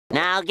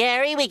Now,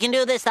 Gary, we can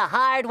do this the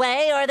hard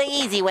way or the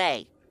easy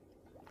way.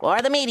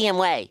 Or the medium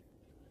way.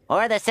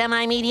 Or the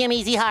semi-medium,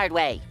 easy, hard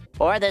way.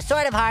 Or the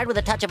sort of hard with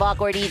a touch of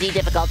awkward, easy,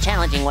 difficult,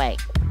 challenging way.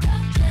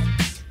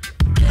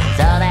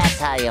 So that's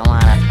how you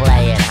want to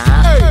play it,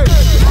 huh?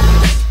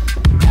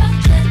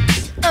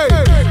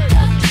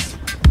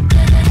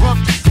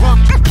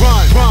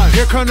 Run,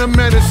 here come the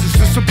menaces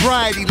to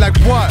sobriety, like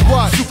what?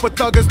 Super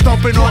thuggers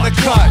thumping on the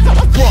cut.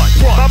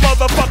 My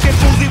motherfucking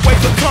Uzi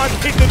weighs a ton.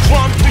 Hit the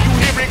drum till you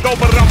hear it go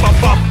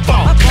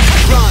ba-dum-ba-bum-bum.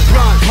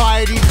 Run,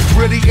 piety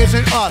really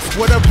isn't us.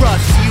 With a rush,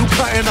 see you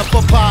cutting up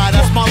a pie,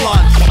 that's my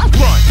lunch.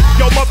 Run,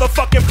 your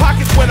motherfucking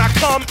pockets when I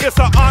come. It's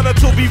an honor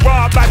to be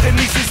robbed by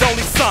Denise's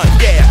only son.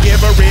 Yeah, give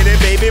her ready,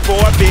 baby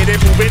boy, bitty,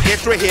 moving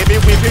extra heavy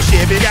with the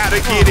Chevy.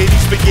 Gotta get it,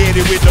 eat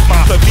spaghetti with the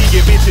monster.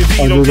 Vegan bitches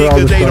eat them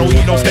cause they don't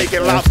eat no steak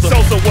and lobster.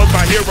 Sosa was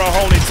my hero,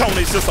 homie.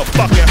 Tony's just a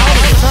fucking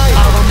host.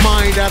 Out of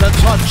mind, at a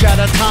touch at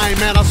a time.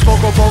 Man, I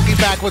smoke a bogey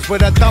backwards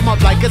with a thumb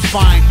up like it's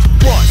fine.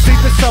 What? Sleep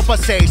is self, I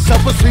say,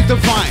 selflessly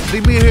divine.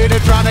 Leave me here to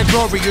drown in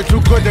glory, you're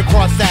too good to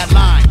cross that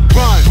line.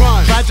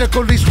 Run,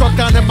 tragically struck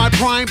down in my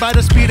prime by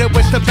the speed at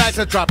which the bags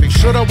are dropping.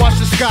 Should've watched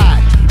the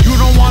sky. You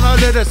don't wanna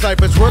live this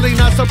life, it's really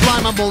not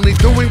sublime. I'm only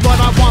doing what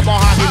I want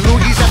behind me,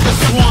 loogies at the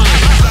swine.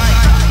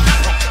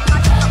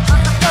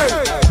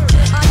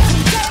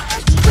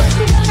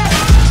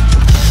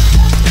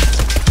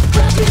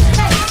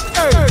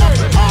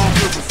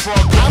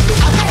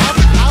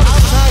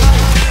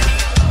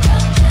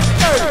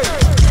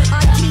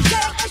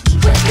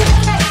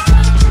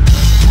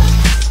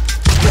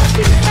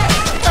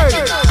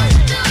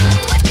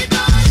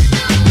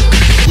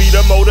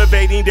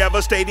 Motivating,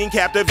 devastating,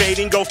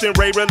 captivating, ghost and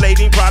ray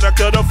relating, product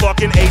of the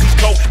fucking 80s.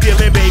 Coke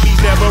dealing babies,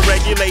 never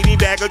regulating,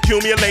 bag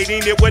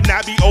accumulating. It would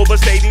not be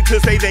overstating to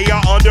say they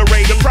are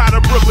underrated. Proud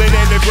of Brooklyn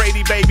and the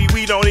Grady, baby.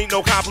 We don't need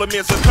no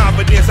compliments or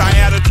confidence. Our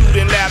attitude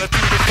and latitude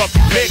is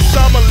fucking big.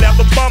 Summer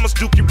leather bombers,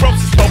 Dookie ropes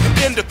is spoken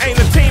in the.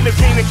 Ain't a team as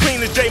mean and clean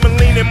as Jay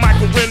Moline and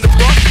Michael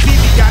Renderbrook.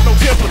 TV got no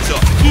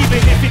temperature, even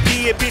if it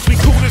did, bitch. We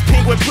cool as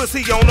penguin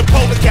pussy on the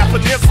Polar Cap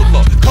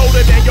Peninsula.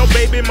 Colder than your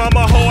baby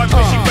mama hard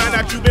when she find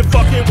out you been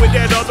fucking with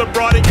that other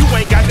broad and you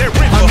ain't got that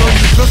ring. I know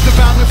you just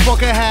about me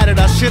fucking had it,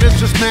 our shit is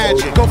just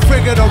magic. Go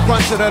figure the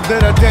run to the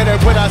litter, did it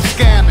without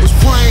scamming. It's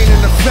rain in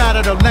the fat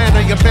of the land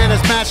and your man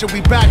is mashing.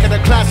 We back in the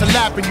class of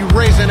lapping, you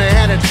raising a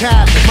hand and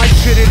tapping. Might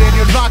shit it in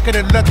your locker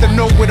and let them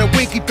know with a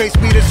winky face.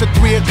 Meet us at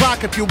 3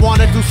 o'clock if you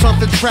wanna do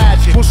something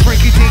tragic. We'll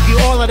shrinky dinky,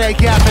 all of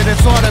that yapping,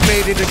 it's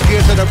automated. The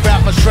gears of the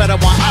rapper shredder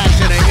want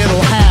action and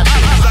it'll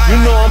happen. You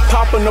know I'm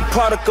popping the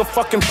product of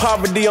fucking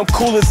poverty. I'm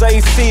cool as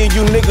AC and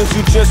you niggas,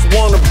 you just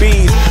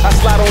wannabes. I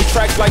slide on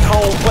tracks like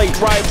home plate,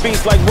 ride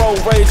beats like road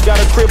rage, got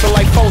a crib in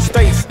like 4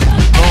 states.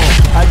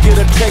 I get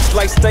a text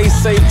like stay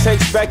safe,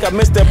 text back, I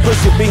missed that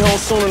pussy, be home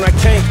soon and I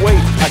can't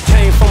wait. I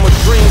came from a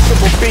dream,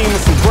 triple beam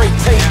and some great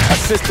taste. I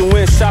sister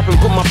went shopping,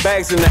 put my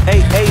bags in the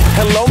 8-8.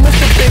 Hello,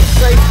 Mr. Big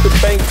Safe, the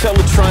bank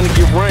teller trying to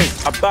get ranked.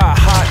 I buy a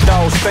hot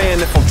dog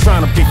stand if I'm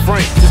trying to be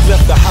frank. Just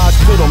left the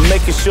hospital,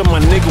 making sure my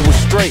nigga was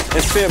straight.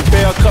 And sent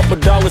Bear a couple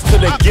dollars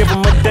till they give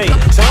him a date.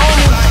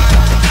 Tony!